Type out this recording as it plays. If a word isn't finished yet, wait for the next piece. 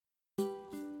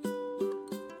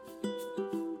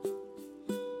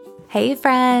Hey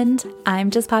friend,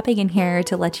 I'm just popping in here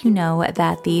to let you know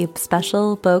that the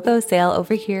special BOGO sale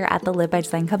over here at the Live by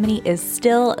Design Company is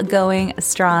still going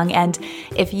strong. And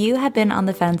if you have been on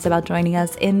the fence about joining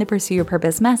us in the Pursue Your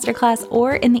Purpose Masterclass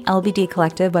or in the LBD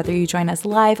Collective, whether you join us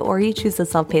live or you choose the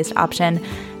self-paced option,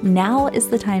 now is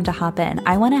the time to hop in.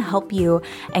 I want to help you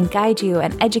and guide you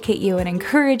and educate you and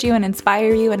encourage you and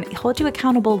inspire you and hold you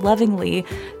accountable lovingly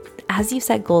as you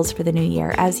set goals for the new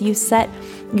year, as you set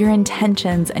your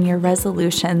intentions and your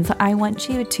resolutions. I want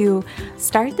you to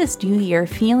start this new year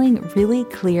feeling really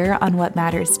clear on what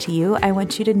matters to you. I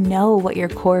want you to know what your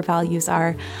core values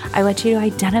are. I want you to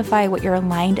identify what your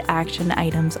aligned action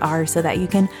items are so that you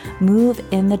can move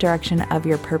in the direction of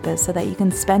your purpose, so that you can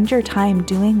spend your time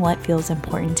doing what feels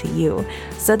important to you,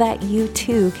 so that you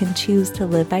too can choose to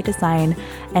live by design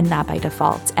and not by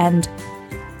default. And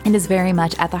it is very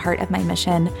much at the heart of my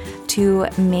mission to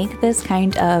make this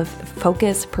kind of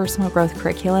focused personal growth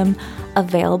curriculum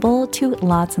available to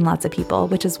lots and lots of people,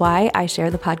 which is why I share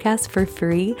the podcast for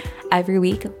free every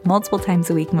week, multiple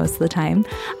times a week most of the time.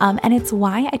 And it's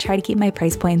why I try to keep my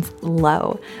price points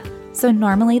low. So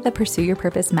normally the Pursue Your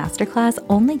Purpose Masterclass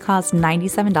only costs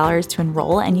 $97 to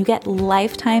enroll, and you get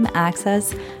lifetime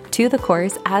access to the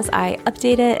course as I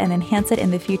update it and enhance it in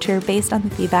the future based on the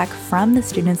feedback from the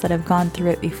students that have gone through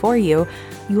it before you.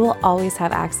 You will always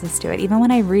have access to it. Even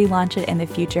when I relaunch it in the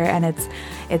future and it's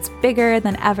bigger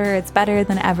than ever, it's better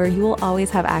than ever, you will always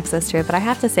have access to it. But I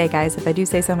have to say, guys, if I do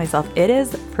say so myself, it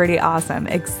is pretty awesome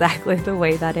exactly the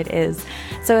way that it is.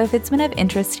 So if it's been of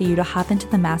interest to you to hop into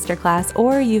the masterclass,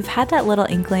 or you've had that little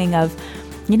inkling of,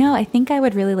 I think I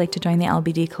would really like to join the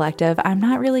LBD Collective. I'm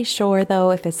not really sure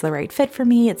though if it's the right fit for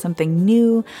me. It's something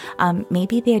new.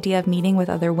 Maybe the idea of meeting with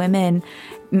other women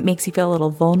makes you feel a little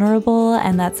vulnerable,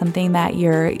 and that's something that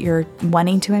you're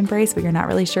wanting to embrace, but you're not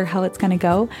really sure how it's going to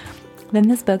go. Then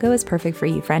this BOGO is perfect for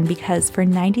you, friend, because for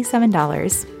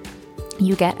 $97,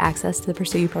 you get access to the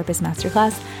Pursue Your Purpose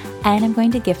Masterclass, and I'm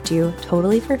going to gift you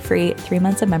totally for free 3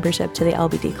 months of membership to the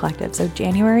LBD Collective. So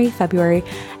January, February,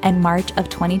 and March of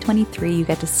 2023, you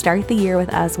get to start the year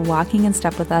with us, walking in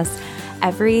step with us.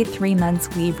 Every 3 months,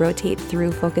 we rotate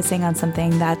through focusing on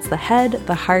something that's the head,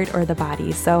 the heart, or the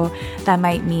body. So that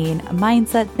might mean a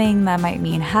mindset thing, that might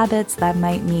mean habits, that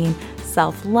might mean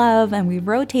self-love, and we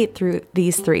rotate through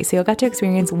these three. So you'll get to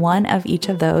experience one of each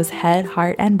of those, head,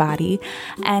 heart, and body.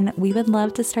 And we would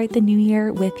love to start the new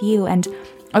year with you. And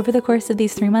over the course of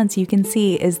these 3 months, you can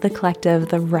see, is the collective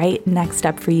the right next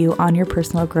step for you on your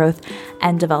personal growth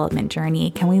and development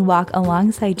journey? Can we walk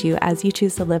alongside you as you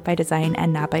choose to live by design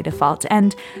and not by default?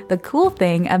 And the cool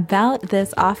thing about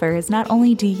this offer is not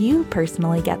only do you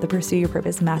personally get the Pursue Your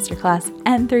Purpose Masterclass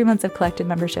and 3 months of collective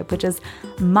membership, which is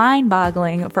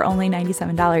mind-boggling for only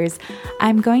 $97,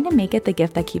 I'm going to make it the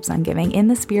gift that keeps on giving in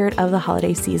the spirit of the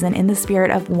holiday season, in the spirit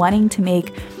of wanting to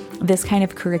make this kind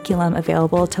of curriculum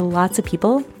available to lots of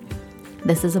people.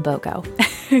 This is a BOGO,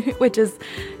 which is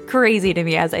crazy to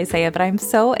me as I say it, but I'm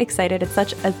so excited. It's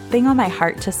such a thing on my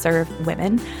heart to serve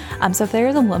women. So if there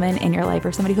is a woman in your life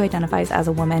or somebody who identifies as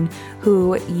a woman who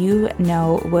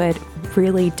would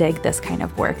really dig this kind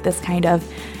of work, this kind of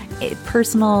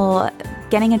personal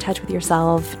getting in touch with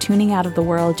yourself, tuning out of the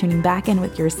world, tuning back in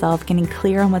with yourself, getting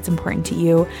clear on what's important to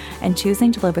you, and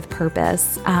choosing to live with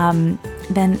purpose,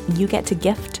 then you get to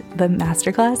gift the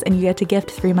masterclass and you get to gift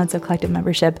 3 months of collective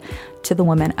membership to the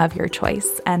woman of your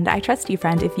choice. And I trust you,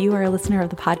 friend. If you are a listener of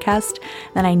the podcast,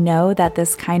 then I know that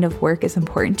this kind of work is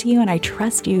important to you, and I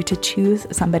trust you to choose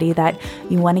somebody that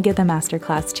you want to give the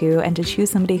masterclass to, and to choose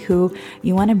somebody who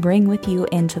you want to bring with you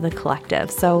into the collective.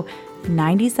 So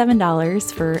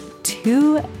 $97 for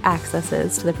 2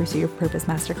 accesses to the Pursue Your Purpose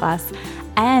Masterclass,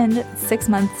 and 6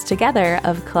 months together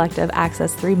of collective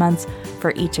access, 3 months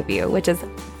for each of you, which is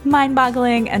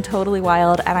mind-boggling and totally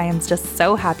wild. And I am just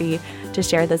so happy to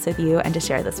share this with you and to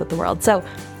share this with the world. So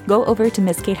go over to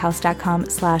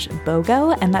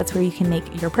misskatehouse.com/BOGO, and that's where you can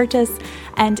make your purchase.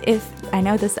 And if I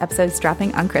know this episode's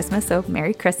dropping on Christmas, so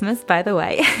Merry Christmas, by the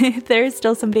way, if there's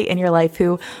still somebody in your life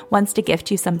who wants to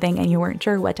gift you something and you weren't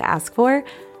sure what to ask for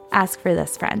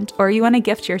this, friend. Or you want to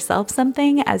gift yourself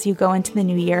something as you go into the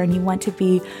new year, and you want to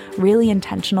be really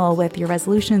intentional with your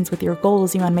resolutions, with your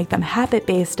goals. You want to make them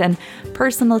habit-based and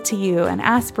personal to you and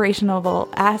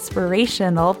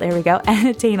aspirational, there we go, and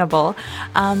attainable.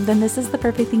 Then this is the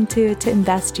perfect thing to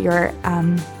invest your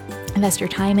invest your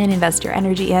time in, invest your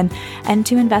energy in, and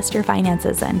to invest your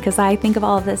finances in, because I think of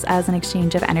all of this as an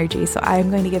exchange of energy. So I'm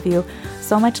going to give you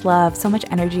so much love, so much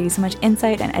energy, so much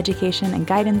insight and education and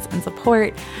guidance and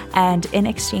support. And in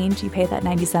exchange, you pay that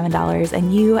 $97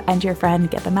 and you and your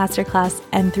friend get the masterclass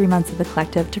and 3 months of the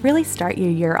collective to really start your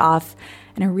year off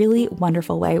in a really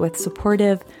wonderful way with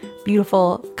supportive,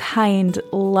 beautiful, kind,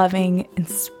 loving,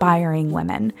 inspiring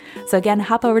women. So again,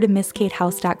 hop over to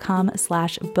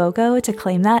misskatehouse.com/BOGO to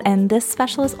claim that. And this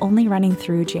special is only running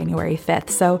through January 5th.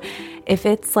 So if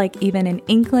it's like even an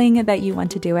inkling that you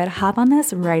want to do it, hop on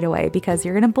this right away, because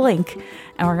you're going to blink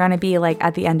and we're going to be like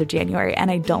at the end of January. And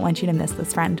I don't want you to miss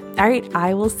this, friend. All right,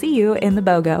 I will see you in the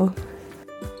BOGO.